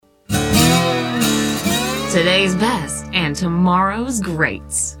Today's best and tomorrow's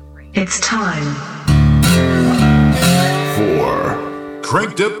greats. It's time for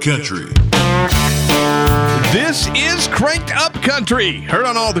Cranked Up Country. This is Cranked Up Country, heard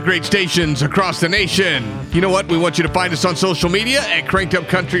on all the great stations across the nation. You know what? We want you to find us on social media at Cranked Up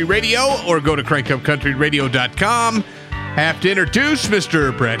Country Radio or go to crankedupcountryradio.com. Have to introduce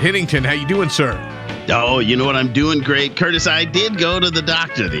Mr. Brett Hinnington. How you doing, sir? Oh, you know what? I'm doing great. Curtis, I did go to the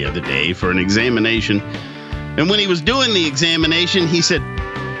doctor the other day for an examination. And when he was doing the examination, he said,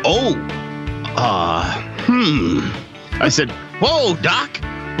 I said, whoa, doc.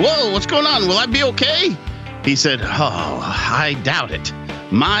 Whoa, what's going on? Will I be okay? He said, I doubt it.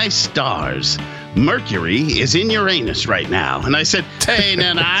 My stars. Mercury is in Uranus right now. And I said, hey,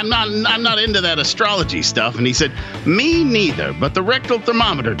 no, I'm not into that astrology stuff. And he said, me neither, but the rectal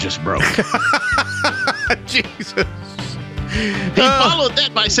thermometer just broke. Jesus. He followed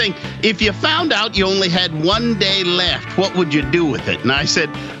that by saying, if you found out you only had 1 day left, what would you do with it? And I said,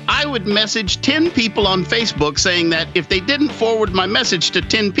 I would message 10 people on Facebook saying that if they didn't forward my message to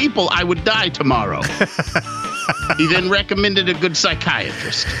 10 people, I would die tomorrow. He then recommended a good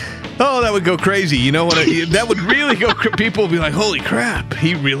psychiatrist. Oh, that would go crazy. You know what? That would really go. People would be like, holy crap,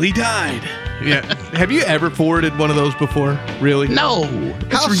 he really died. Yeah. Have you ever forwarded one of those before? Really? No.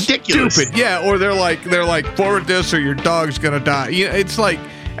 How it's ridiculous. Stupid. Yeah. Or they're like, forward this or your dog's going to die. You know, it's like,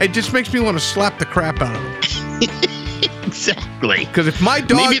 it just makes me want to slap the crap out of them. Exactly. Because if my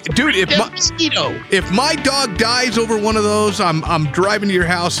dog, mosquito. If my dog dies over one of those, I'm driving to your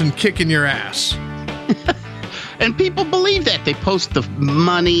house and kicking your ass. And people believe that. They post the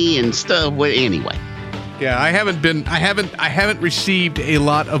money and stuff. Well, anyway. Yeah, I haven't received a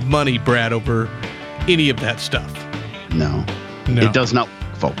lot of money, Brad, over any of that stuff. No. It does not,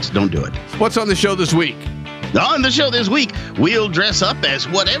 folks. Don't do it. What's on the show this week? On the show this week, we'll dress up as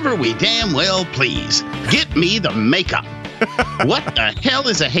whatever we damn well please. Get me the makeup. What the hell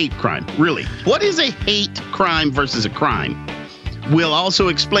is a hate crime? Really? What is a hate crime versus a crime? We'll also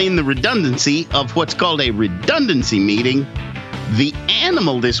explain the redundancy of what's called a redundancy meeting. The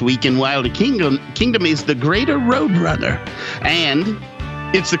animal this week in Wilder Kingdom is the greater roadrunner. And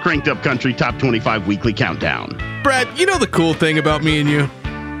it's the Cranked Up Country Top 25 Weekly Countdown. Brad, you know the cool thing about me and you?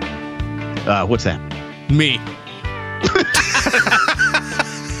 What's that? Me.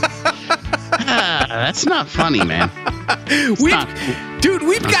 That's not funny, man.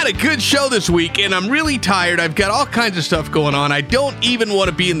 We've got a good show this week, and I'm really tired. I've got all kinds of stuff going on. I don't even want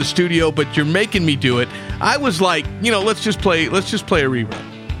to be in the studio, but you're making me do it. I was like, let's just play a rerun.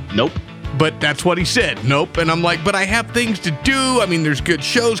 Nope. But that's what he said. Nope. And I'm like, but I have things to do. I mean, there's good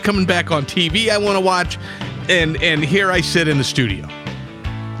shows coming back on TV I want to watch, and here I sit in the studio.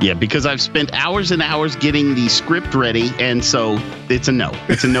 Yeah, because I've spent hours and hours getting the script ready, and so it's a no.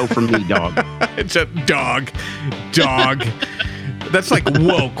 It's a no from me, dog. It's a dog. That's like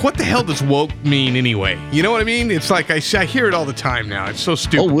woke. What the hell does woke mean anyway? You know what I mean? It's like I hear it all the time now. It's so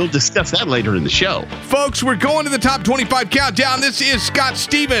stupid. Oh, we'll discuss that later in the show. Folks, we're going to the top 25 countdown. This is Scott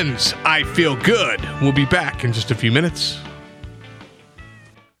Stevens. I Feel Good. We'll be back in just a few minutes.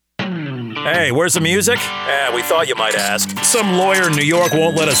 Hey, where's the music? We thought you might ask. Some lawyer in New York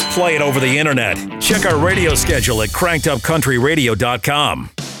won't let us play it over the internet. Check our radio schedule at crankedupcountryradio.com.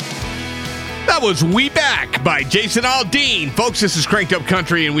 That was We Back by Jason Aldean. Folks, this is Cranked Up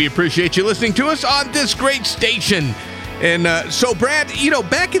Country, and we appreciate you listening to us on this great station. And so, Brad,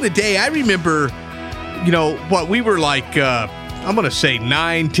 back in the day, I remember, we were like, I'm going to say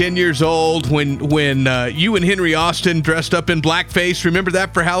 9, 10 years old when you and Henry Austin dressed up in blackface. Remember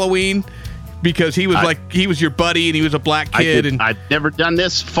that for Halloween? Because he was your buddy and he was a black kid. I've never done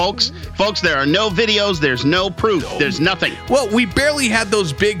this, folks. Folks, there are no videos. There's no proof. There's nothing. Well, we barely had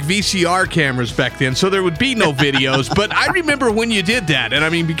those big VCR cameras back then, so there would be no videos. But I remember when you did that. And I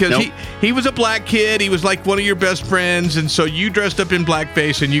mean, because he was a black kid. He was like one of your best friends. And so you dressed up in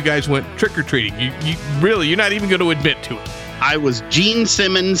blackface and you guys went trick-or-treating. You're not even going to admit to it. I was Gene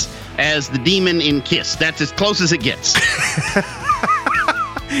Simmons as the demon in Kiss. That's as close as it gets.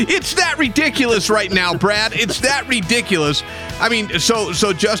 It's that ridiculous right now, Brad. It's that ridiculous. I mean, so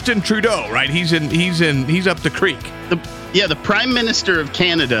Justin Trudeau, right? He's up the creek. The Prime Minister of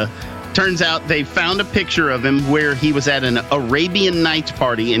Canada, turns out they found a picture of him where he was at an Arabian Nights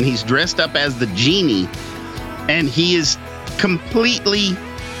party and he's dressed up as the genie, and he is completely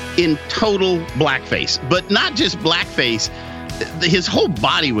in total blackface. But not just blackface, his whole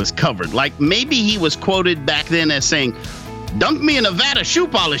body was covered. Like maybe he was quoted back then as saying, "Dunk me in a vat of shoe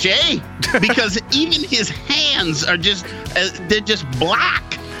polish, eh?" Because even his hands are they're just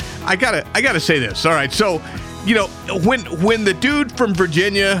black. I gotta say this. All right, so when the dude from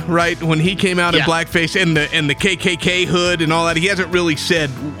Virginia, right, when he came out in blackface and the KKK hood and all that, he hasn't really said,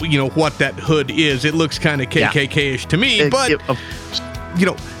 what that hood is. It looks kind of KKK-ish to me, but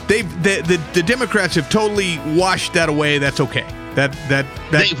the Democrats have totally washed that away. That's okay. That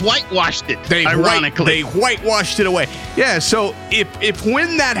they whitewashed it. Ironically, they whitewashed it away. Yeah. So if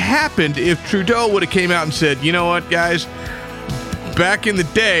when that happened, if Trudeau would have came out and said, you know what, guys, back in the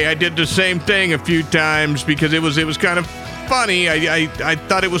day, I did the same thing a few times because it was kind of funny. I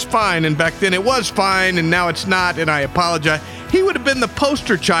thought it was fine, and back then it was fine, and now it's not, and I apologize. He would have been the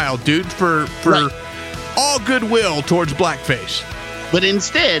poster child, dude, for all goodwill towards blackface. But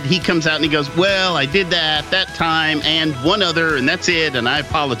instead, he comes out and he goes, well, I did that time and one other, and that's it, and I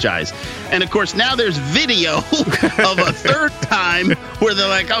apologize. And, of course, now there's video of a third time where they're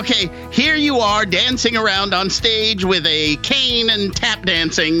like, okay, here you are dancing around on stage with a cane and tap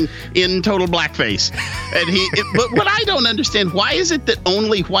dancing in total blackface. And but what I don't understand, why is it that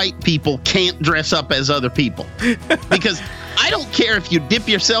only white people can't dress up as other people? Because I don't care if you dip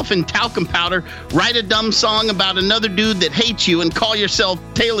yourself in talcum powder, write a dumb song about another dude that hates you, and call yourself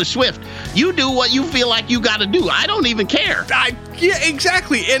Taylor Swift. You do what you feel like you got to do. I don't even care. Yeah,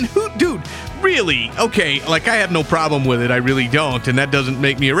 exactly. And dude, really? Okay, like I have no problem with it. I really don't. And that doesn't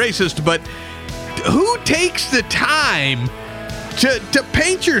make me a racist. But who takes the time to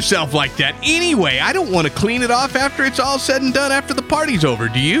paint yourself like that anyway? I don't want to clean it off after it's all said and done, after the party's over.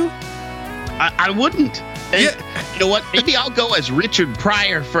 Do you? I wouldn't. And you know what? Maybe I'll go as Richard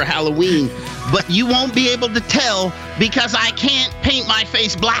Pryor for Halloween, but you won't be able to tell because I can't paint my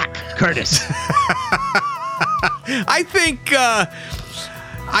face black, Curtis. I think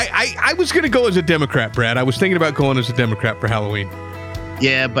I was going to go as a Democrat, Brad. I was thinking about going as a Democrat for Halloween.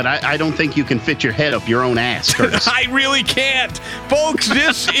 Yeah, but I don't think you can fit your head up your own ass, Curtis. I really can't. Folks,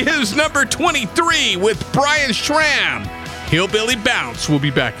 this is number 23 with Brian Schramm. Hillbilly Bounce. We'll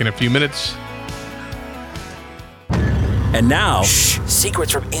be back in a few minutes. And now,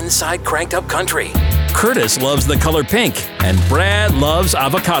 secrets from inside Cranked Up Country. Curtis loves the color pink, and Brad loves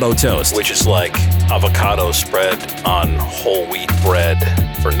avocado toast, which is like avocado spread on whole wheat bread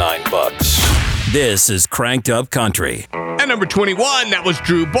for $9. This is Cranked Up Country. At number 21, that was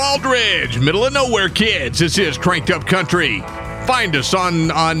Drew Baldridge, Middle of Nowhere Kids. This is Cranked Up Country. Find us on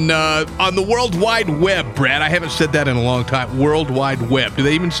the World Wide Web, Brad. I haven't said that in a long time. World Wide Web. Do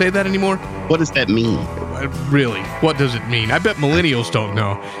they even say that anymore? What does that mean? Really? What does it mean? I bet millennials don't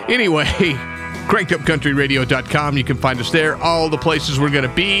know. Anyway, crankedupcountryradio.com. You can find us there. All the places we're going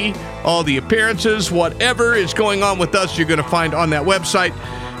to be, all the appearances, whatever is going on with us, you're going to find on that website.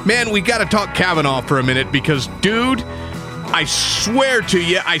 Man, we got to talk Kavanaugh for a minute because, dude, I swear to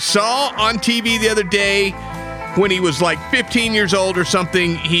you, I saw on TV the other day when he was like 15 years old or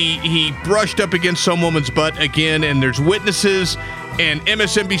something, he brushed up against some woman's butt again, and there's witnesses, and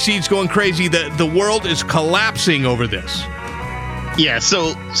MSNBC's going crazy. The world is collapsing over this. Yeah,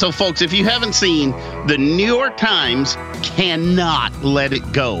 so folks, if you haven't seen, the New York Times cannot let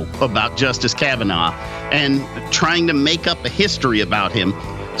it go about Justice Kavanaugh and trying to make up a history about him.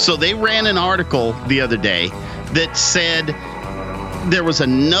 So they ran an article the other day that said there was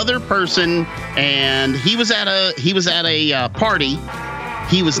another person, and he was at a party.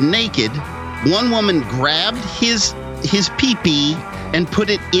 He was naked. One woman grabbed his pee-pee and put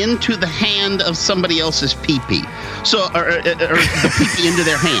it into the hand of somebody else's pee-pee. So, or the pee-pee into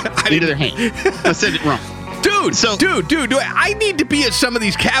their hand. I said it wrong. Dude, I need to be at some of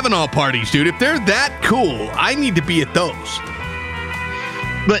these Kavanaugh parties, dude. If they're that cool, I need to be at those.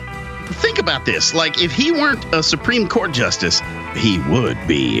 But think about this. Like, if he weren't a Supreme Court justice, he would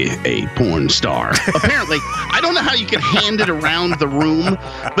be a porn star. Apparently, I don't know how you can hand it around the room.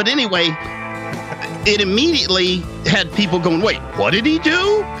 But anyway, it immediately had people going, wait, what did he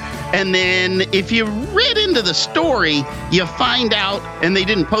do? And then if you read into the story, you find out, and they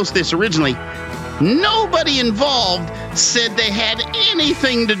didn't post this originally, nobody involved said they had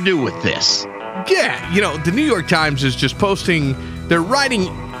anything to do with this. Yeah, the New York Times is just posting, they're writing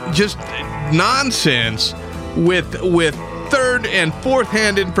just nonsense with third and fourth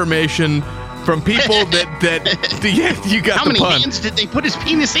hand information from people that you got How the pun. How many hands did they put his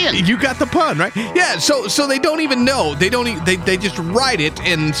penis in? You got the pun, right? Yeah, so they don't even know. They just write it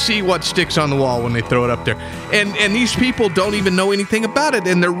and see what sticks on the wall when they throw it up there. And these people don't even know anything about it,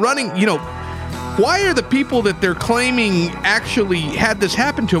 and they're running, why are the people that they're claiming actually had this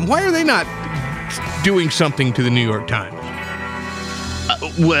happen to them, why are they not doing something to the New York Times?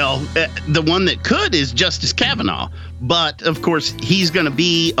 The one that could is Justice Kavanaugh. But, of course, he's going to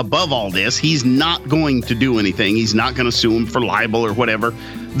be above all this. He's not going to do anything. He's not going to sue him for libel or whatever,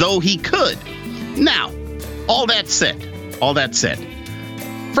 though he could. Now, all that said,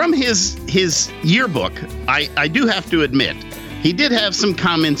 from his yearbook, I do have to admit, he did have some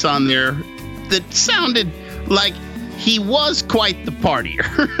comments on there that sounded like he was quite the partier.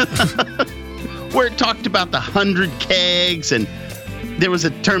 Where it talked about the 100 kegs, and there was a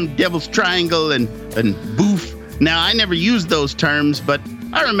term Devil's Triangle and boof. Now, I never used those terms, but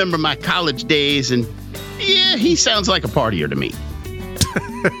I remember my college days, and yeah, he sounds like a partier to me.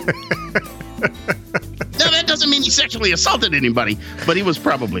 Now, that doesn't mean he sexually assaulted anybody, but he was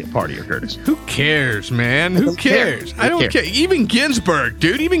probably a partier, Curtis. Who cares, man? Who cares? I don't care. Even Ginsburg,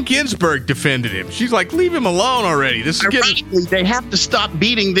 dude, defended him. She's like, leave him alone already. This is getting... They have to stop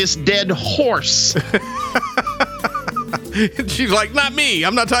beating this dead horse. She's like, not me.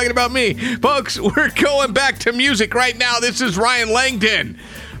 I'm not talking about me. Folks, we're going back to music right now. This is Ryan Langdon,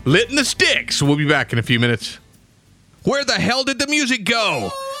 Lit in the Sticks. We'll be back in a few minutes. Where the hell did the music go?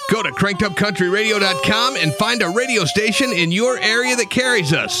 Go to crankedupcountryradio.com and find a radio station in your area that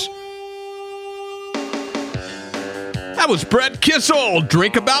carries us. That was Brett Kissel,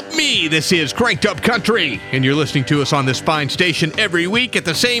 Drink About Me. This is Cranked Up Country, and you're listening to us on this fine station every week at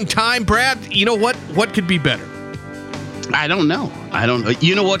the same time. Brad, you know what? What could be better? I don't know.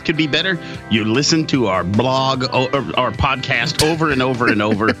 You know what could be better? You listen to our blog or our podcast over and over and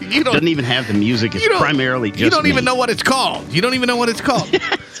over. It doesn't even have the music. It's primarily just You don't even know what it's called.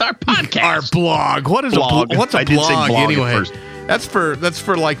 It's our podcast. Our blog. What is blog? What's a I did say blog blog anyway? at first. That's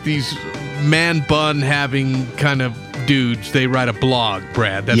for like these man bun having kind of dudes. They write a blog,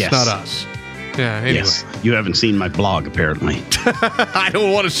 Brad. That's not us. Yeah, anyway. Yes. You haven't seen my blog, apparently. I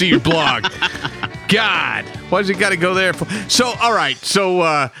don't want to see your blog. God, why does it got to go there for? So, all right.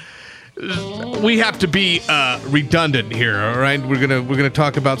 So, we have to be redundant here. All right, we're gonna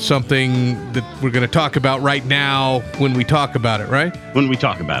talk about something that we're gonna talk about right now when we talk about it. Right? When we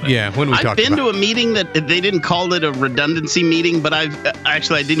talk about it. Yeah. When we talk about it. I've been to a meeting that they didn't call it a redundancy meeting, but I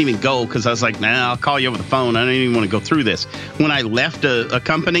didn't even go because I was like, nah, I'll call you over the phone. I don't even want to go through this. When I left a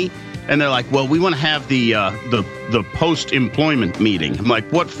company. And they're like, well, we want to have the post-employment meeting. I'm like,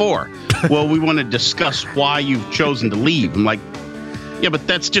 what for? Well, we want to discuss why you've chosen to leave. I'm like, yeah, but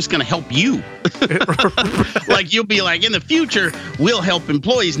that's just going to help you. Like, you'll be like, in the future, we'll help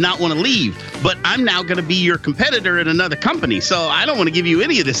employees not want to leave. But I'm now going to be your competitor at another company. So I don't want to give you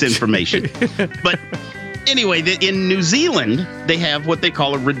any of this information. But anyway, in New Zealand, they have what they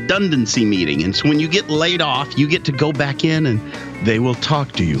call a redundancy meeting. And so when you get laid off, you get to go back in and they will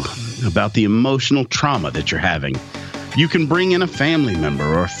talk to you about the emotional trauma that you're having. You can bring in a family member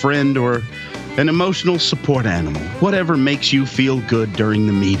or a friend or an emotional support animal, whatever makes you feel good during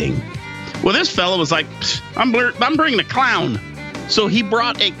the meeting. Well, this fellow was like, I'm bringing a clown. So he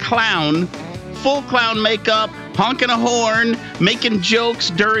brought a clown, full clown makeup, honking a horn, making jokes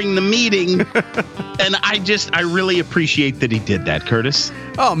during the meeting. And I really appreciate that he did that, Curtis.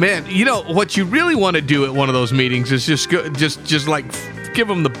 Oh, man. You know, what you really want to do at one of those meetings is just like give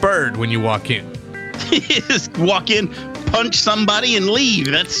them the bird when you walk in. Just walk in, punch somebody, and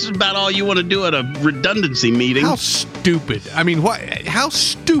leave. That's about all you want to do at a redundancy meeting. How stupid. I mean, how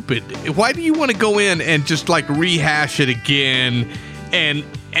stupid. Why do you want to go in and just like rehash it again and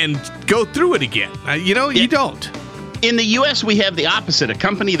go through it again? You don't. In the U.S., we have the opposite. A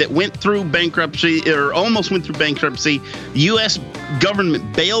company that went through bankruptcy or almost went through bankruptcy, U.S.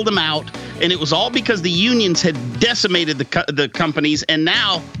 government bailed them out, and it was all because the unions had decimated the companies, and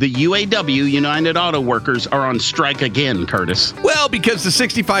now the UAW, United Auto Workers, are on strike again, Curtis. Well, because the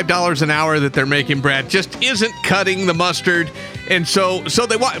 $65 an hour that they're making, Brad, just isn't cutting the mustard, and so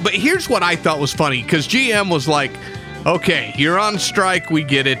they want. But here's what I thought was funny, because GM was like, okay, you're on strike, we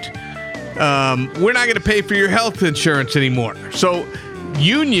get it. We're not going to pay for your health insurance anymore. So,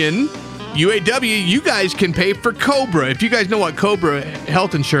 union, UAW, you guys can pay for COBRA. If you guys know what COBRA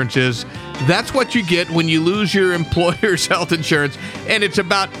health insurance is, that's what you get when you lose your employer's health insurance. And it's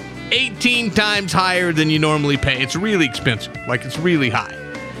about 18 times higher than you normally pay. It's really expensive. Like, it's really high.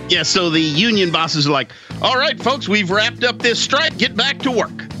 Yeah, so the union bosses are like, all right, folks, we've wrapped up this strike. Get back to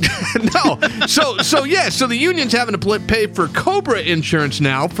work. No. So the union's having to pay for COBRA insurance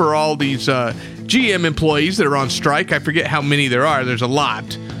now for all these GM employees that are on strike. I forget how many there are. There's a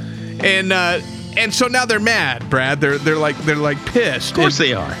lot. And so now they're mad, Brad. They're like pissed. Of course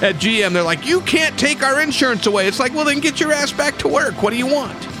they are. At GM, they're like, you can't take our insurance away. It's like, well, then get your ass back to work. What do you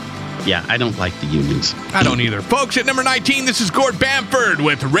want? Yeah, I don't like the unions. I don't either. Folks, at number 19, this is Gord Bamford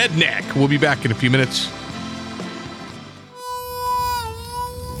with Redneck. We'll be back in a few minutes.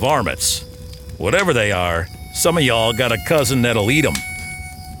 Varmints. Whatever they are, some of y'all got a cousin that'll eat them.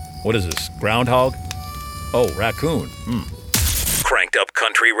 What is this, groundhog? Oh, raccoon. Cranked Cranked Up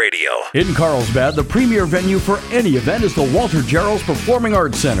Country Radio. In Carlsbad, the premier venue for any event is the Walter Gerrells Performing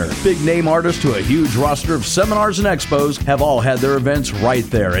Arts Center. Big name artists to a huge roster of seminars and expos have all had their events right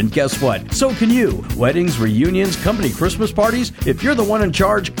there. And guess what? So can you. Weddings, reunions, company Christmas parties. If you're the one in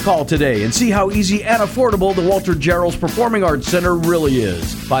charge, call today and see how easy and affordable the Walter Gerrells Performing Arts Center really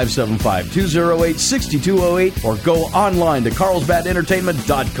is. 575-208-6208 or go online to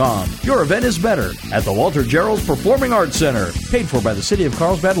carlsbadentertainment.com. Your event is better at the Walter Gerrells Performing Arts Center. Paid for by the City of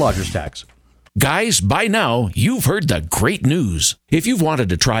Carlsbad Lodgers Tax. Guys, by now, you've heard the great news. If you've wanted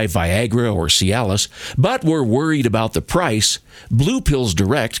to try Viagra or Cialis, but were worried about the price, Blue Pills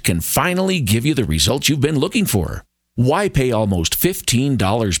Direct can finally give you the results you've been looking for. Why pay almost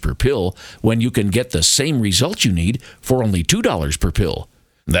 $15 per pill when you can get the same results you need for only $2 per pill?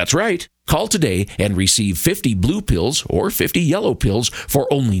 That's right. Call today and receive 50 blue pills or 50 yellow pills for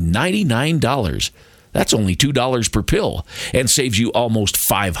only $99. That's only $2 per pill and saves you almost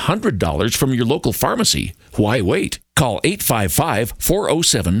 $500 from your local pharmacy. Why wait? Call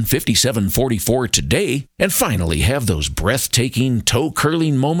 855-407-5744 today and finally have those breathtaking,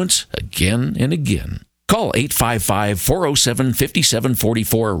 toe-curling moments again and again. Call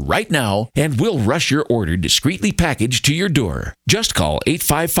 855-407-5744 right now and we'll rush your order discreetly packaged to your door. Just call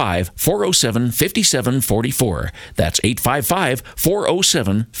 855-407-5744. That's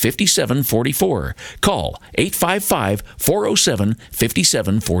 855-407-5744. Call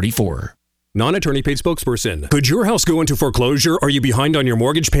 855-407-5744. Non-attorney paid spokesperson. Could your house go into foreclosure? Are you behind on your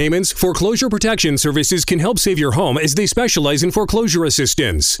mortgage payments? Foreclosure Protection Services can help save your home as they specialize in foreclosure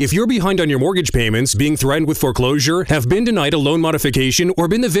assistance. If you're behind on your mortgage payments, being threatened with foreclosure, have been denied a loan modification, or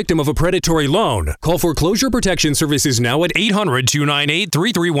been the victim of a predatory loan, call Foreclosure Protection Services now at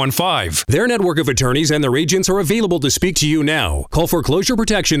 800-298-3315. Their network of attorneys and their agents are available to speak to you now. Call Foreclosure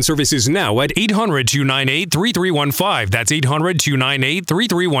Protection Services now at 800-298-3315. That's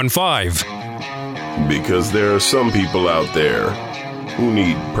 800-298-3315. Because there are some people out there who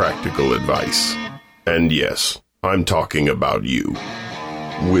need practical advice. And yes, I'm talking about you.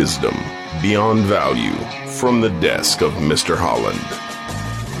 Wisdom beyond value from the desk of Mr. Holland.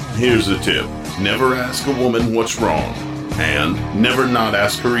 Here's a tip. Never ask a woman what's wrong. And never not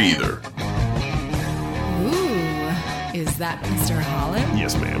ask her either. Ooh, is that Mr. Holland?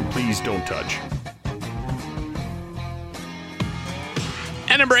 Yes, ma'am. Please don't touch.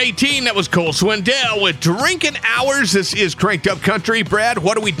 At number 18, that was Cole Swindell with Drinking Hours. This is Cranked Up Country. Brad,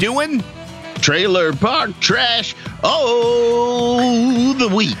 what are we doing? Trailer Park Trash. Oh, the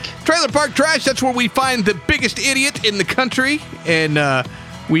week. Trailer Park Trash, that's where we find the biggest idiot in the country. And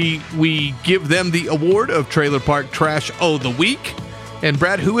we give them the award of Trailer Park Trash the week. And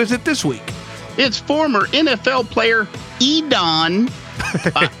Brad, who is it this week? It's former NFL player Edon.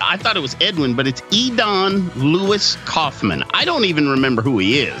 I thought it was Edwin, but it's Edon Lewis Kaufman. I don't even remember who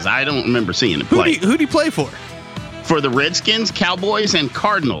he is. I don't remember seeing him play. Who'd he play for? For the Redskins, Cowboys, and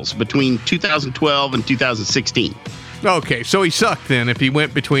Cardinals between 2012 and 2016. Okay, so he sucked then. If he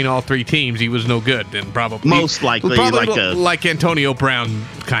went between all three teams, he was no good then, probably. Most likely. Like Antonio Brown,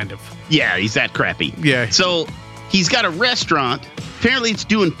 kind of. Yeah, he's that crappy. Yeah. So he's got a restaurant. Apparently it's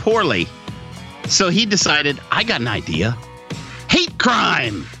doing poorly. So he decided, I got an idea. Hate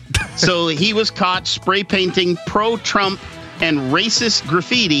crime. So he was caught spray painting pro-Trump and racist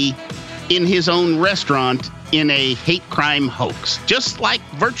graffiti in his own restaurant in a hate crime hoax. Just like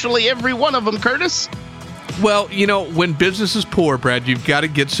virtually every one of them, Curtis. Well, you know, when business is poor, Brad, you've got to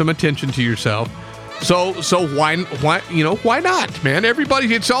get some attention to yourself. So why not, man?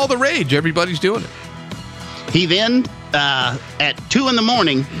 It's all the rage. Everybody's doing it. He then, at 2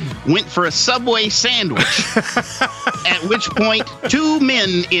 a.m, went for a Subway sandwich, at which point 2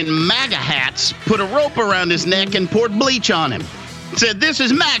 men in MAGA hats put a rope around his neck and poured bleach on him. Said, "This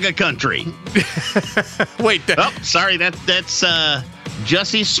is MAGA country." Wait. Sorry, that's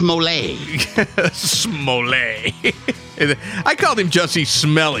Jussie Smollett. Smollett. I called him Jussie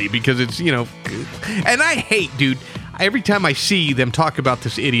Smelly because it's, and I hate, dude, every time I see them talk about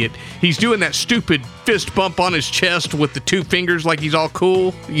this idiot, he's doing that stupid fist bump on his chest with the 2 fingers like he's all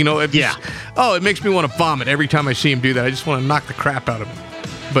cool. It makes me want to vomit every time I see him do that. I just want to knock the crap out of him.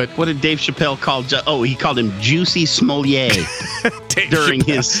 But what did Dave Chappelle call? He called him Juicy Smollett during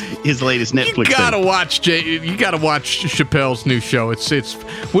his latest Netflix. You gotta watch Chappelle's new show.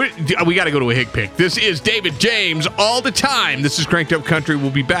 We gotta go to a hick pick. This is David James all the time. This is Cranked Up Country.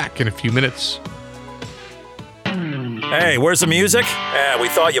 We'll be back in a few minutes. Hey, where's the music? We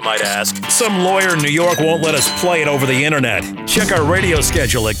thought you might ask. Some lawyer in New York won't let us play it over the internet. Check our radio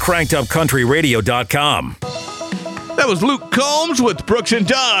schedule at crankedupcountryradio.com. That was Luke Combs with Brooks and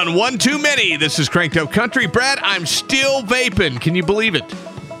Dunn. One too many. This is Cranked Up Country. Brad, I'm still vaping. Can you believe it?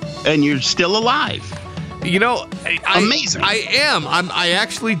 And you're still alive. You know, amazing. I am. I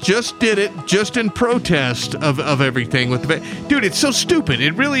actually just did it just in protest of everything with the vape. Dude, it's so stupid.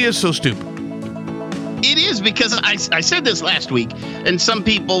 It really is so stupid. It is, because I said this last week, and some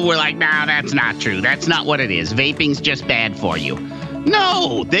people were like, "No, that's not true. That's not what it is. Vaping's just bad for you."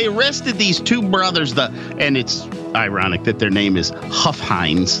 No, they arrested these two brothers, and it's ironic that their name is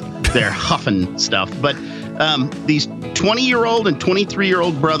Huffhines. They're huffing stuff, but these 20-year-old and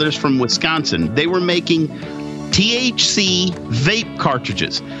 23-year-old brothers from Wisconsin, they were making THC vape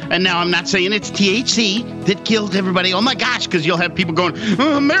cartridges. And now I'm not saying it's THC that killed everybody. Oh my gosh, because you'll have people going,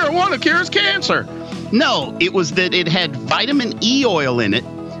 marijuana cures cancer. No, it was that it had vitamin E oil in it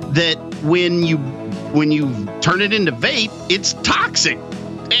that when you turn it into vape, it's toxic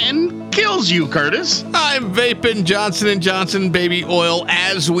and kills you, Curtis. I'm vaping Johnson & Johnson baby oil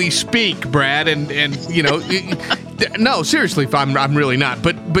as we speak, Brad, and you know, no, seriously, I'm really not.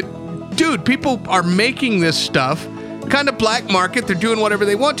 But dude, people are making this stuff kind of black market. They're doing whatever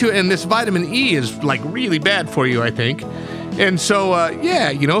they want to, and this vitamin E is like really bad for you, I think. And so, yeah,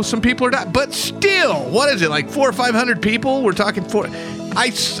 you know, some people are not, but still, what is it, like 400 or 500 people? We're talking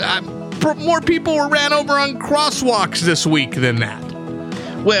more people were ran over on crosswalks this week than that.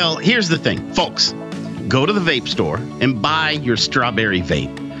 Well, here's the thing, folks. Go to the vape store and buy your strawberry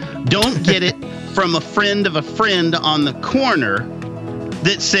vape. Don't get it from a friend of a friend on the corner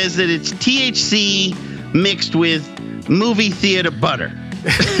that says that it's THC mixed with movie theater butter.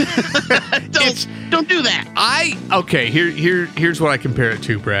 Don't do that. Here's what I compare it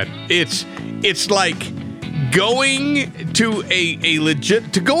to, Brad. It's like going to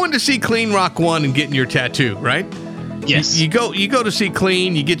going to see Clean Rock 1 and getting your tattoo, right? Yes. You go to see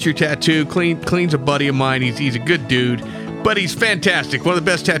Clean, you get your tattoo. Clean's a buddy of mine. He's a good dude, but he's fantastic. One of the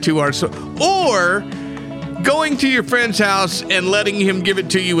best tattoo artists. Or going to your friend's house and letting him give it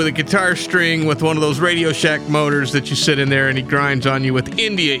to you with a guitar string with one of those Radio Shack motors that you sit in there and he grinds on you with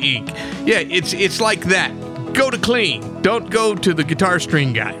India ink. Yeah, it's like that. Go to Clean. Don't go to the guitar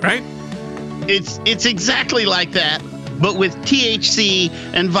string guy, right? It's exactly like that, but with THC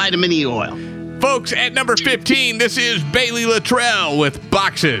and vitamin E oil. Folks, at number 15, this is Bailey Luttrell with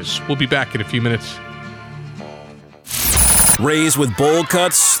Boxes. We'll be back in a few minutes. Raised with bowl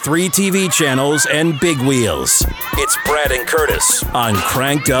cuts, 3 TV channels, and big wheels. It's Brad and Curtis on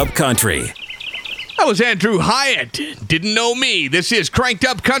Cranked Up Country. That was Andrew Hyatt. Didn't know me. This is Cranked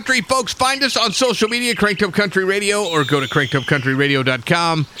Up Country. Folks, find us on social media, Cranked Up Country Radio, or go to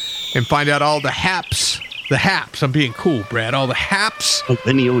crankedupcountryradio.com and find out all the haps. The haps. I'm being cool, Brad. All the haps.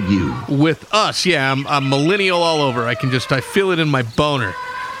 Millennial you. With us. Yeah, I'm millennial all over. I feel it in my boner.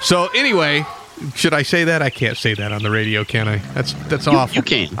 So anyway, should I say that? I can't say that on the radio, can I? That's awful. You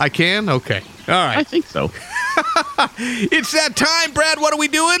can. I can? Okay. All right. I think so. It's that time, Brad. What are we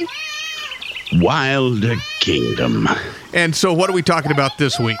doing? Wild Kingdom. And so what are we talking about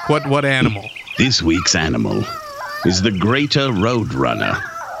this week? What animal? This week's animal is the greater roadrunner.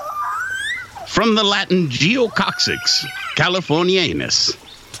 From the Latin Geococcyx californianus,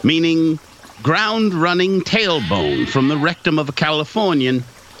 meaning ground-running tailbone from the rectum of a Californian,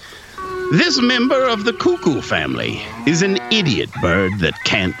 this member of the cuckoo family is an idiot bird that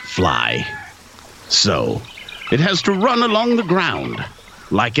can't fly. So, it has to run along the ground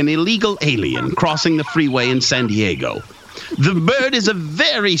like an illegal alien crossing the freeway in San Diego. The bird is a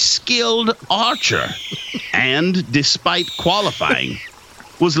very skilled archer, and despite qualifying,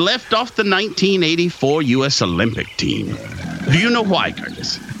 was left off the 1984 U.S. Olympic team. Do you know why,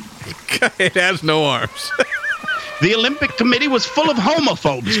 Curtis? It has no arms. The Olympic Committee was full of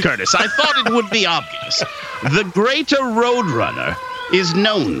homophobes, Curtis. I thought it would be obvious. The greater roadrunner is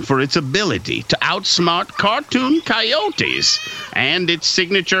known for its ability to outsmart cartoon coyotes and its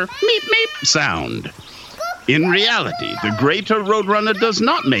signature meep meep sound. In reality, the greater roadrunner does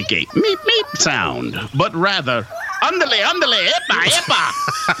not make a meep meep sound, but rather andale, andale, epa,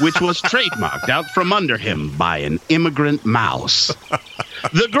 epa, which was trademarked out from under him by an immigrant mouse.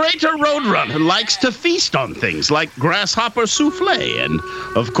 The greater roadrunner likes to feast on things like grasshopper souffle and,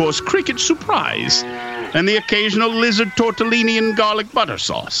 of course, cricket surprise, and the occasional lizard tortellini and garlic butter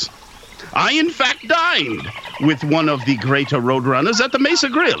sauce. I, in fact, dined with one of the greater roadrunners at the Mesa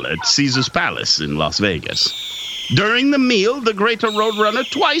Grill at Caesar's Palace in Las Vegas. During the meal, the greater roadrunner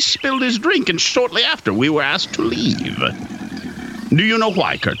twice spilled his drink, and shortly after, we were asked to leave. Do you know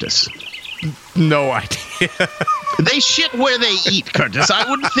why, Curtis? No idea. They shit where they eat, Curtis. I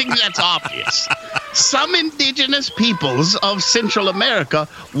wouldn't think that's obvious. Some indigenous peoples of Central America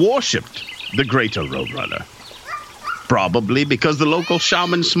worshipped the greater roadrunner. Probably because the local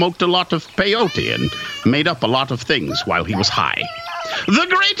shaman smoked a lot of peyote and made up a lot of things while he was high. The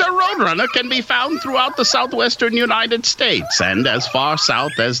greater roadrunner can be found throughout the southwestern United States and as far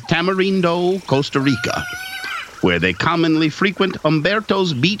south as Tamarindo, Costa Rica, where they commonly frequent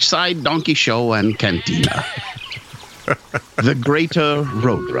Umberto's beachside donkey show and cantina. The greater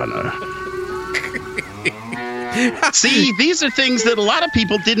roadrunner. See, these are things that a lot of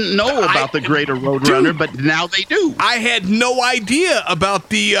people didn't know about the greater roadrunner, but now they do. I had no idea about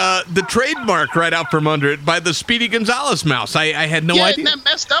the trademark right out from under it by the Speedy Gonzales mouse. I had no idea. Isn't that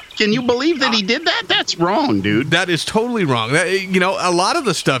messed up? Can you believe that he did that? That's wrong, dude. That is totally wrong. A lot of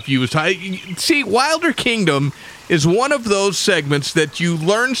the stuff you was see, Wilder Kingdom is one of those segments that you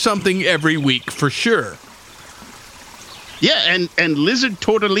learn something every week for sure. Yeah, and lizard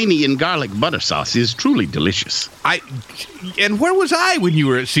tortellini and garlic butter sauce is truly delicious. And where was I when you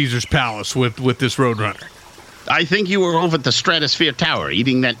were at Caesar's Palace with this Roadrunner? I think you were over at the Stratosphere Tower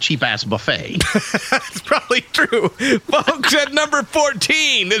eating that cheap-ass buffet. That's probably true. Folks, at number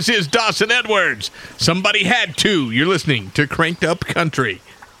 14, this is Dawson Edwards. Somebody had to. You're listening to Cranked Up Country.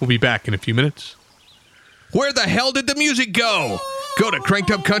 We'll be back in a few minutes. Where the hell did the music go? Go to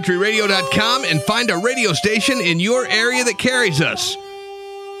crankedupcountryradio.com and find a radio station in your area that carries us.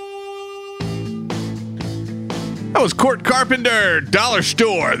 That was Court Carpenter, Dollar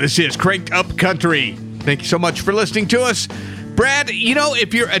Store. This is Cranked Up Country. Thank you so much for listening to us. Brad,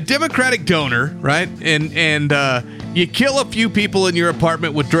 if you're a Democratic donor, right, and you kill a few people in your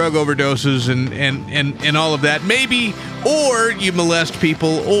apartment with drug overdoses and all of that, maybe, or you molest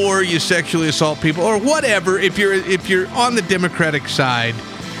people, or you sexually assault people, or whatever. If you're on the Democratic side,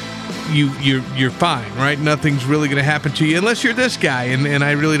 you're fine, right? Nothing's really going to happen to you unless you're this guy, and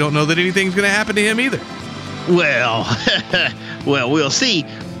I really don't know that anything's going to happen to him either. Well, we'll see.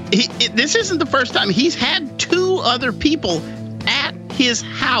 This isn't the first time. He's had two other people at his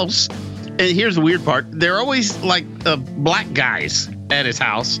house. And here's the weird part. They're always like black guys at his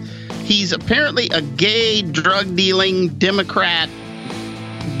house. He's apparently a gay, drug-dealing Democrat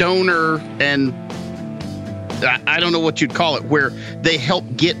donor, and I don't know what you'd call it, where they help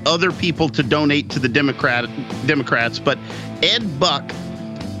get other people to donate to the Democrats. But Ed Buck,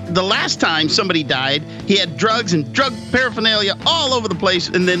 the last time somebody died, he had drugs and drug paraphernalia all over the place,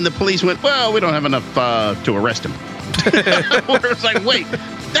 and then the police went, well, we don't have enough to arrest him. Where it's like, wait,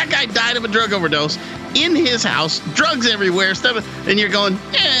 that guy died of a drug overdose in his house, drugs everywhere, stuff, and you're going,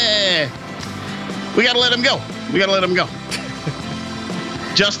 we got to let him go. We got to let him go.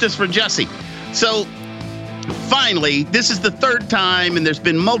 Justice for Jussie. So finally, this is the third time, and there's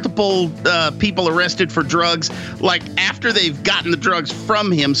been multiple people arrested for drugs, like after they've gotten the drugs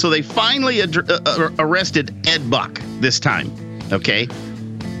from him. So they finally arrested Ed Buck this time. Okay.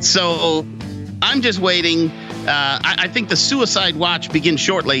 So I'm just waiting. I think the suicide watch begins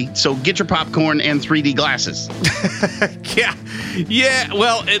shortly, so get your popcorn and 3D glasses. Yeah.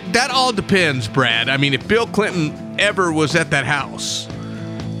 Well, that all depends, Brad. I mean, if Bill Clinton ever was at that house,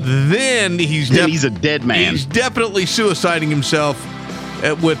 then he's a dead man. He's definitely suiciding himself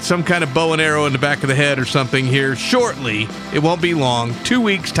with some kind of bow and arrow in the back of the head or something here shortly. It won't be long. 2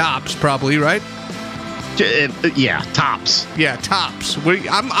 weeks tops, probably, right? Yeah, tops. Yeah, tops.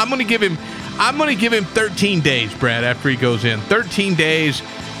 I'm going to give him. I'm going to give him 13 days, Brad, after he goes in. 13 days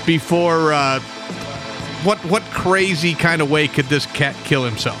before what crazy kind of way could this cat kill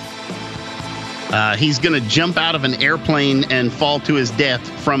himself? He's going to jump out of an airplane and fall to his death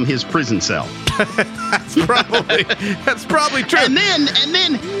from his prison cell. That's probably true. And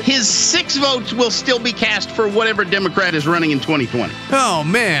then his 6 votes will still be cast for whatever Democrat is running in 2020. Oh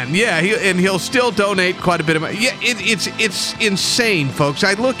man, yeah, he'll still donate quite a bit of money. Yeah, it's insane, folks.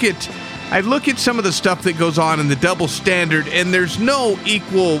 I look at some of the stuff that goes on in the double standard, and there's no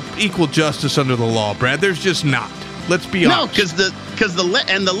equal justice under the law, Brad. There's just not. Let's be honest. No, because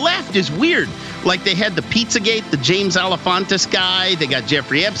the left is weird. Like they had the Pizzagate, the James Alefantis guy. They got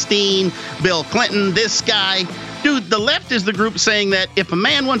Jeffrey Epstein, Bill Clinton, this guy. Dude, the left is the group saying that if a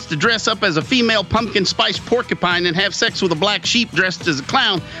man wants to dress up as a female pumpkin spice porcupine and have sex with a black sheep dressed as a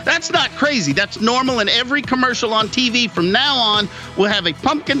clown, that's not crazy. That's normal, and every commercial on TV from now on will have a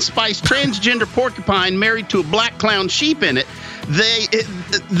pumpkin spice transgender porcupine married to a black clown sheep in it. They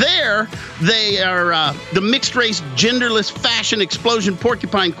are the mixed race, genderless fashion explosion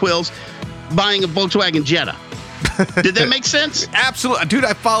porcupine quills buying a Volkswagen Jetta. Did that make sense? Absolutely. Dude,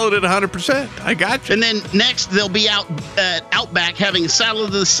 I followed it 100%. I got you. And then next, they'll be out at Outback having a salad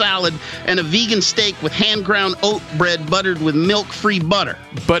of the salad and a vegan steak with hand-ground oat bread buttered with milk-free butter.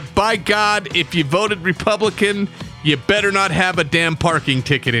 But by God, if you voted Republican, you better not have a damn parking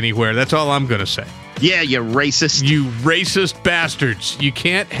ticket anywhere. That's all I'm going to say. Yeah, you racist. You racist bastards. You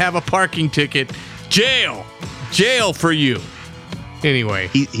can't have a parking ticket. Jail. Jail for you. Anyway.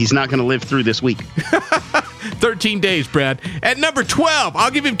 He's not going to live through this week. 13 days, Brad. At number 12,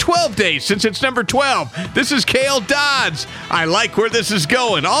 I'll give him 12 days since it's number 12. This is Cale Dodds. I like where this is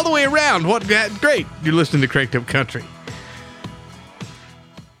going. All the way around. What great. You're listening to Cranked Up Country.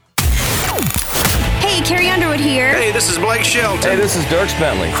 Hey, Carrie Underwood here. Hey, this is Blake Shelton. Hey, this is Dirk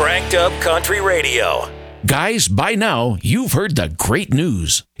Bentley. Cranked Up Country Radio. Guys, by now, you've heard the great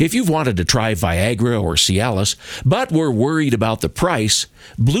news. If you've wanted to try Viagra or Cialis, but were worried about the price,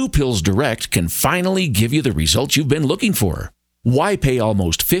 Blue Pills Direct can finally give you the results you've been looking for. Why pay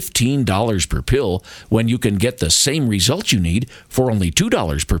almost $15 per pill when you can get the same results you need for only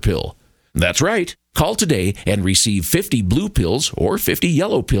 $2 per pill? That's right. Call today and receive 50 blue pills or 50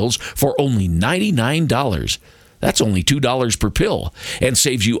 yellow pills for only $99. That's only $2 per pill and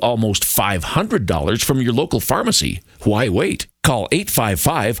saves you almost $500 from your local pharmacy. Why wait? Call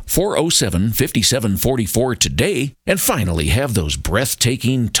 855-407-5744 today and finally have those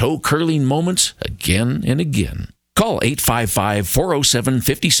breathtaking, toe-curling moments again and again. Call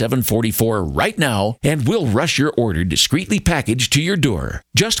 855-407-5744 right now and we'll rush your order discreetly packaged to your door.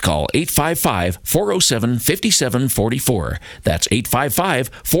 Just call 855-407-5744. That's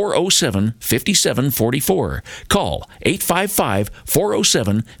 855-407-5744. Call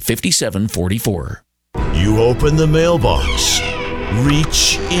 855-407-5744. You open the mailbox.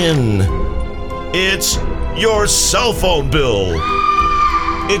 Reach in. It's your cell phone bill.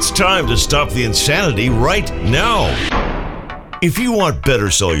 It's time to stop the insanity right now. If you want better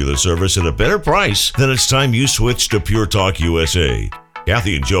cellular service at a better price, then it's time you switch to Pure Talk USA.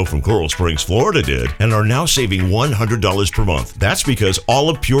 Kathy and Joe from Coral Springs, Florida did and are now saving $100 per month. That's because all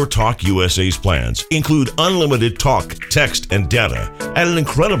of Pure Talk USA's plans include unlimited talk, text, and data at an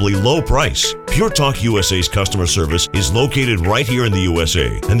incredibly low price. Pure Talk USA's customer service is located right here in the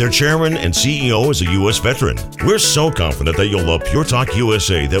USA, and their chairman and CEO is a U.S. veteran. We're so confident that you'll love Pure Talk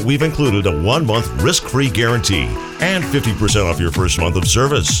USA that we've included a 1-month risk-free guarantee and 50% off your first month of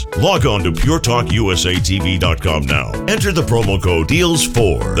service. Log on to PureTalkUSATV.com now. Enter the promo code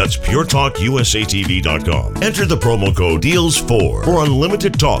DEALS4. That's PureTalkUSATV.com. Enter the promo code DEALS4 for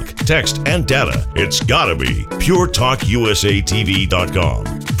unlimited talk, text, and data. It's gotta be PureTalkUSATV.com.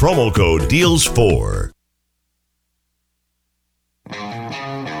 Promo code DEALS4.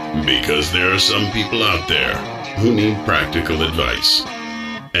 Because there are some people out there who need practical advice.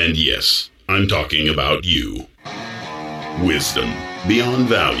 And yes, I'm talking about you. Wisdom beyond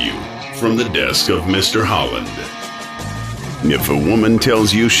value from the desk of Mr. Holland. If a woman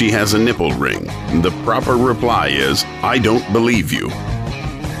tells you she has a nipple ring, the proper reply is, I don't believe you.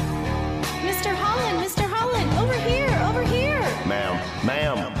 Mr. Holland, over here.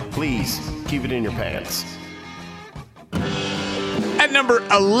 Ma'am, please, keep it in your pants. At number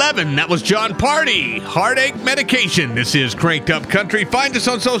 11, that was John Party, Heartache Medication. This is Cranked Up Country. Find us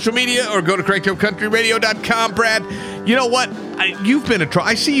on social media or go to crankedupcountryradio.com. Brad, you know what? You've been a troll.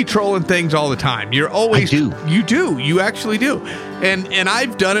 I see you trolling things all the time. You're always... I do. You do. You actually do. And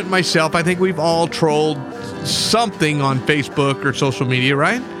I've done it myself. I think we've all trolled something on Facebook or social media,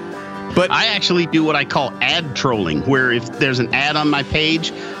 right? But I actually do what I call ad trolling, where if there's an ad on my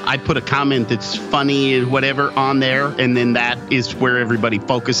page, I put a comment that's funny or whatever on there, and then that is where everybody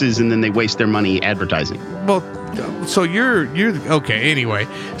focuses, and then they waste their money advertising. Well, so you're okay. Anyway,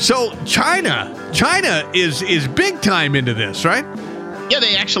 so China is big time into this, right? Yeah,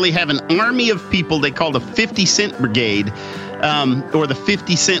 they actually have an army of people they call the 50 Cent Brigade, or the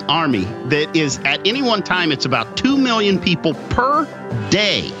 50 Cent Army. That is at any one time, it's about 2 million people per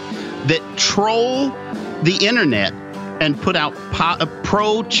day that troll the internet and put out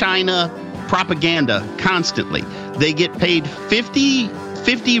pro-China propaganda constantly. They get paid 50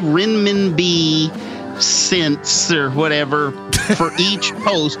 renminbi cents or whatever for each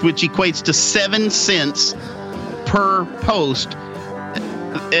post, which equates to 7 cents per post.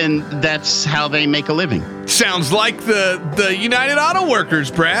 And that's how they make a living. Sounds like the United Auto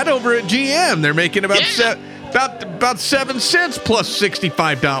Workers, Brad, over at GM. They're making about 7 cents plus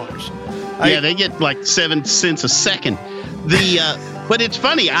 $65. Yeah, they get like 7 cents a second. But it's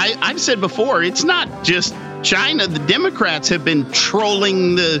funny. I've said before, it's not just China. The Democrats have been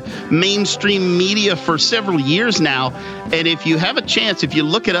trolling the mainstream media for several years now. And if you have a chance, if you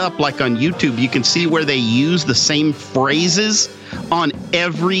look it up, like on YouTube, you can see where they use the same phrases on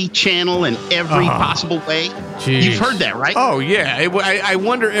every channel and every possible way. Geez. You've heard that, right? Oh, yeah. I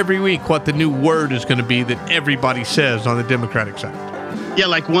wonder every week what the new word is going to be that everybody says on the Democratic side. Yeah,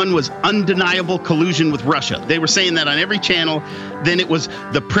 like one was undeniable collusion with Russia. They were saying that on every channel. Then it was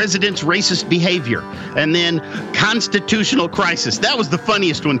the president's racist behavior. And then constitutional crisis. That was the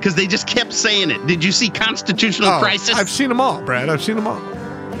funniest one because they just kept saying it. Did you see constitutional crisis? I've seen them all, Brad. I've seen them all.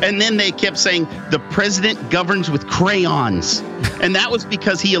 And then they kept saying the president governs with crayons. And that was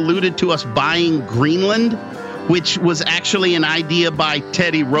because he alluded to us buying Greenland, which was actually an idea by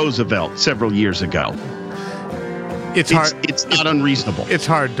Teddy Roosevelt several years ago. It's hard. It's not unreasonable. It's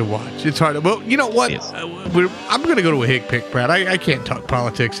hard to watch. It's hard. Well, you know what? I'm going to go to a hick pick, Brad. I can't talk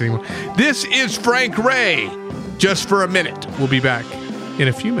politics anymore. This is Frank Ray. Just for a minute. We'll be back in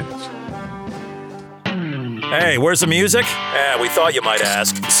a few minutes. Hey, where's the music? We thought you might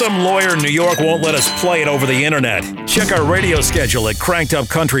ask. Some lawyer in New York won't let us play it over the internet. Check our radio schedule at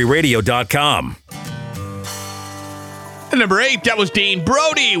crankedupcountryradio.com. And number 8, that was Dean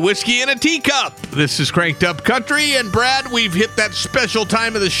Brody, Whiskey in a Teacup. This is Cranked Up Country, and Brad, we've hit that special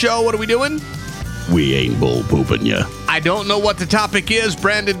time of the show. What are we doing? We ain't bull pooping ya. I don't know what the topic is.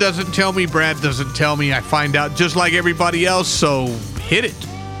 Brandon doesn't tell me. Brad doesn't tell me. I find out just like everybody else, so hit it.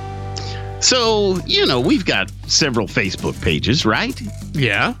 So, we've got several Facebook pages, right?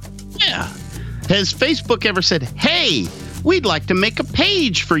 Yeah. Yeah. Has Facebook ever said, hey, we'd like to make a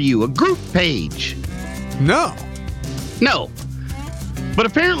page for you, a group page? No. No, but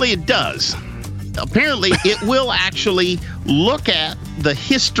apparently it does. Apparently it will actually look at the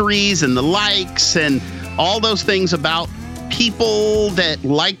histories and the likes and all those things about people that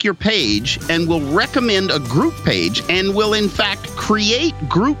like your page and will recommend a group page and will in fact create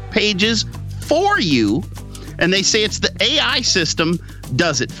group pages for you. And they say it's the AI system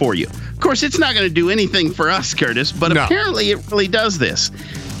does it for you. Of course, it's not going to do anything for us, Curtis, but apparently it really does this.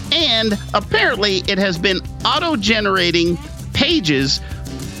 And apparently it has been auto-generating pages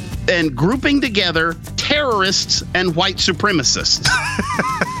and grouping together terrorists and white supremacists.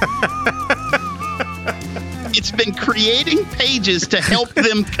 It's been creating pages to help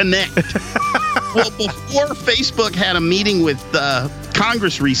them connect. Well, before Facebook had a meeting with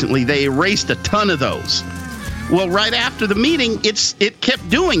Congress recently, they erased a ton of those. Well, right after the meeting, it kept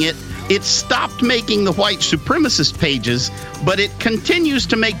doing it. It stopped making the white supremacist pages, but it continues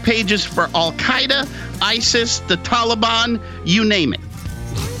to make pages for Al-Qaeda, ISIS, the Taliban, you name it.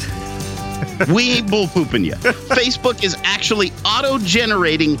 We ain't bullpooping you. Facebook is actually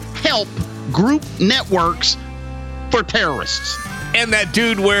auto-generating help group networks for terrorists. And that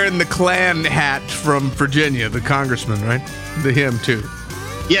dude wearing the Klan hat from Virginia, the congressman, right? Him, too.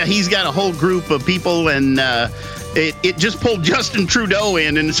 Yeah, he's got a whole group of people, and it just pulled Justin Trudeau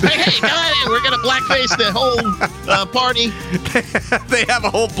in and said, hey, guys, we're going to blackface the whole party. They have a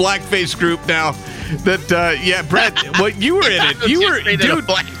whole blackface group now. That, Brett, you were in it. You were, dude,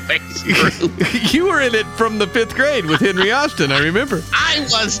 blackface group. You were in it from the 5th grade with Henry Austin, I remember. I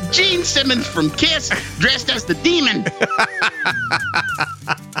was Gene Simmons from Kiss, dressed as the demon.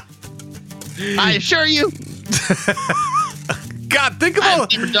 I assure you. God, think of all.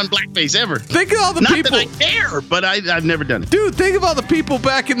 I've never done blackface ever. Think of all the people. Not that I care, but I've never done it. Dude, think of all the people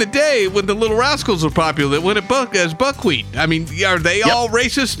back in the day when the Little Rascals were popular that went as buckwheat. I mean, are they all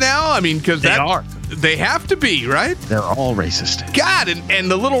racist now? I mean, because they are. They have to be, right? They're all racist. God,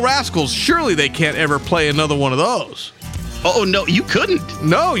 and the Little Rascals, surely they can't ever play another one of those. Oh, no, you couldn't.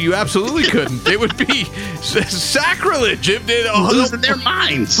 No, you absolutely couldn't. It would be sacrilege if they losing their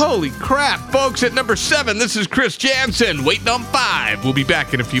minds. Holy crap. Folks, at number 7, this is Chris Jansen, waiting on 5. We'll be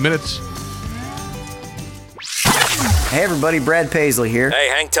back in a few minutes. Hey, everybody, Brad Paisley here. Hey,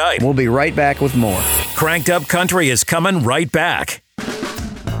 hang tight. We'll be right back with more. Cranked Up Country is coming right back.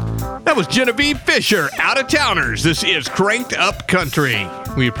 That was Genevieve Fisher, Out of Towners. This is Cranked Up Country.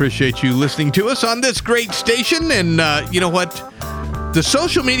 We appreciate you listening to us on this great station. And you know what? The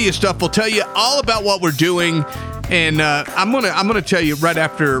social media stuff will tell you all about what we're doing. And I'm gonna tell you right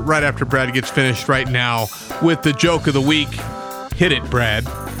after Brad gets finished right now with the joke of the week. Hit it, Brad.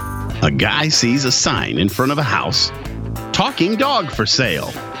 A guy sees a sign in front of a house, talking dog for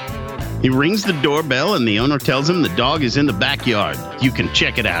sale. He rings the doorbell and the owner tells him the dog is in the backyard. You can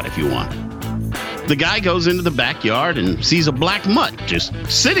check it out if you want. The guy goes into the backyard and sees a black mutt just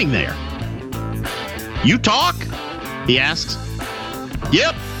sitting there. You talk? He asks.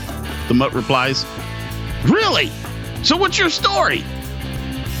 Yep, the mutt replies. Really? So what's your story?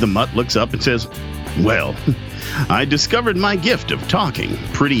 The mutt looks up and says, well, I discovered my gift of talking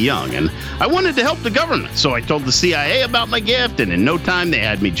pretty young, and I wanted to help the government, so I told the CIA about my gift, and in no time they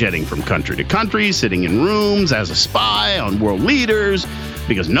had me jetting from country to country, sitting in rooms as a spy on world leaders,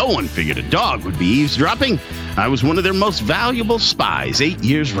 because no one figured a dog would be eavesdropping. I was one of their most valuable spies 8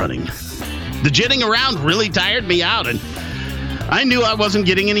 years running. The jetting around really tired me out, and I knew I wasn't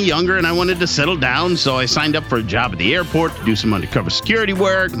getting any younger and I wanted to settle down, so I signed up for a job at the airport to do some undercover security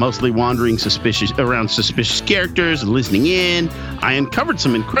work, mostly wandering around suspicious characters and listening in. I uncovered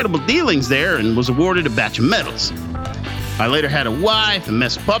some incredible dealings there and was awarded a batch of medals. I later had a wife and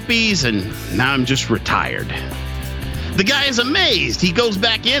mess puppies, and now I'm just retired. The guy is amazed. He goes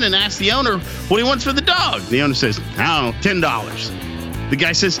back in and asks the owner what he wants for the dog. The owner says, I don't know, $10. The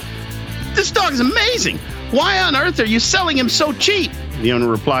guy says, this dog is amazing. Why on earth are you selling him so cheap? The owner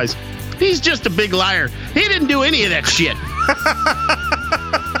replies, he's just a big liar. He didn't do any of that shit.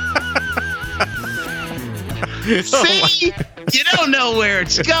 See? You don't know where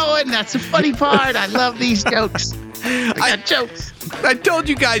it's going. That's the funny part. I love these jokes. I got jokes. I told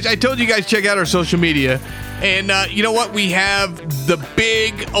you guys, check out our social media. And you know what? We have the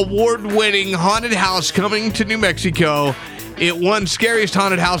big award-winning haunted house coming to New Mexico. It won Scariest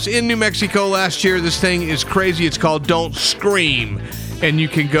Haunted House in New Mexico last year. This thing is crazy. It's called Don't Scream. And you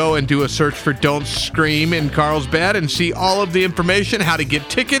can go and do a search for Don't Scream in Carlsbad and see all of the information, how to get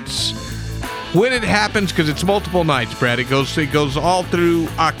tickets, when it happens, because it's multiple nights, Brad. It goes all through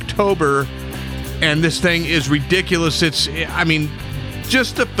October, and this thing is ridiculous.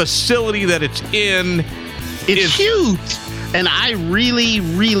 Just the facility that it's in is huge. And I really,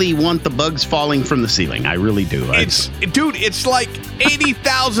 really want the bugs falling from the ceiling. I really do. It's like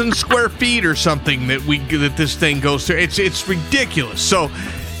 80,000 square feet or something that this thing goes through. It's ridiculous. So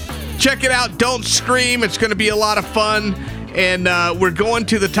check it out. Don't Scream. It's going to be a lot of fun. And we're going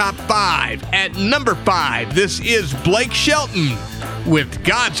to the top 5. At number 5, this is Blake Shelton with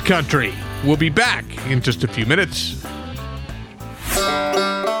God's Country. We'll be back in just a few minutes.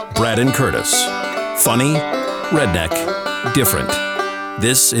 Brad and Curtis. Funny, redneck, different.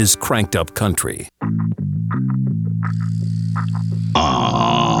 This is Cranked Up Country.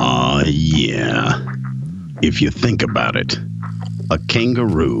 Yeah. If you think about it, a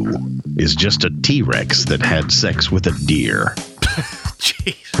kangaroo is just a T-Rex that had sex with a deer.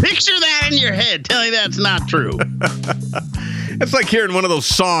 Jeez. Picture that in your head. Tell me that's not true. It's like hearing one of those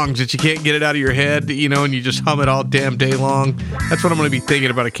songs that you can't get it out of your head, and you just hum it all damn day long. That's what I'm going to be thinking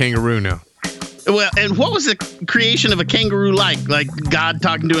about a kangaroo now. Well, and what was the creation of a kangaroo like? Like God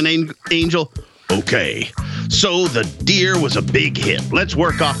talking to an angel? Okay, so the deer was a big hit. Let's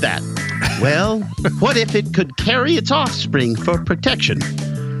work off that. Well, what if it could carry its offspring for protection?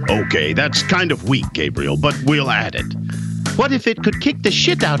 Okay, that's kind of weak, Gabriel, but we'll add it. What if it could kick the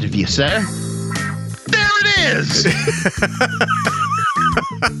shit out of you, sir? There it is!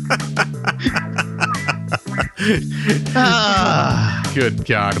 Good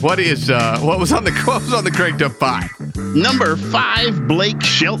God. What was on the Cranked Up 5? Number 5, Blake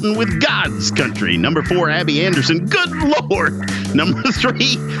Shelton with God's Country. Number 4, Abby Anderson. Good Lord. Number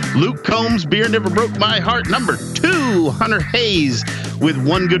 3, Luke Combs, Beer Never Broke My Heart. Number 2, Hunter Hayes with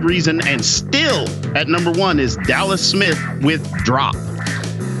One Good Reason. And still at number 1 is Dallas Smith with Drop.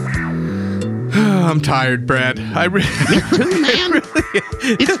 I'm tired, Brad. Me too, man.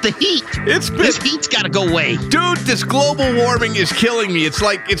 It's the heat. This heat's got to go away. Dude, this global warming is killing me. It's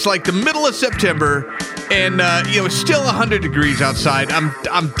like the middle of September, and it's still 100 degrees outside. I'm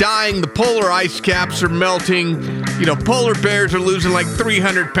dying. The polar ice caps are melting. Polar bears are losing like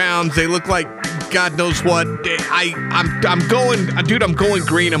 300 pounds. They look like God knows what. I'm going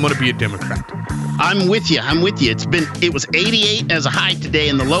green. I'm going to be a Democrat. I'm with you. It was 88 as a high today,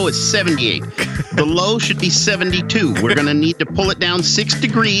 and the low is 78. The low should be 72. We're going to need to pull it down 6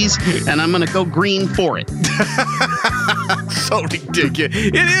 degrees, and I'm going to go green for it. So ridiculous.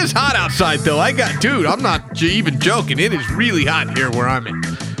 It is hot outside, though. I'm not even joking. It is really hot here where I'm at.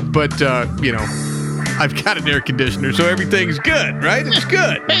 But, I've got an air conditioner, so everything's good, right? It's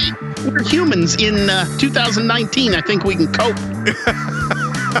good. Hey, we're humans in 2019. I think we can cope.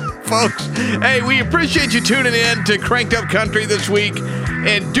 Folks, hey, we appreciate you tuning in to Cranked Up Country this week,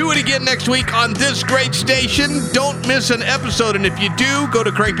 and do it again next week on this great station. Don't miss an episode, and if you do, go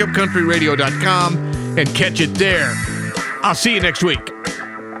to crankedupcountryradio.com and catch it there. I'll see you next week.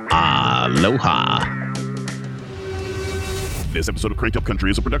 Aloha. This episode of Cranked Up Country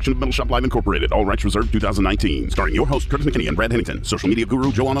is a production of Metal Shop Live Incorporated. All rights reserved. 2019. Starring your host, Curtis McKinney and Brad Hennington. Social media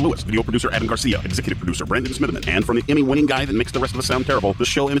guru, Joanna Lewis. Video producer, Adam Garcia. Executive producer, Brandon Smitherman. And from the Emmy-winning guy that makes the rest of us sound terrible, the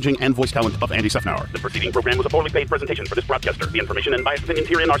show imaging and voice talent of Andy Sefnauer. The preceding program was a poorly paid presentation for this broadcaster. The information and biased opinions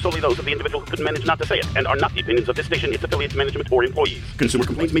herein are solely those of the individual who could manage not to say it, and are not the opinions of this station, its affiliates, management, or employees. Consumer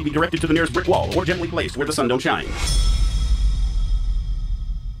complaints may be directed to the nearest brick wall or gently placed where the sun don't shine.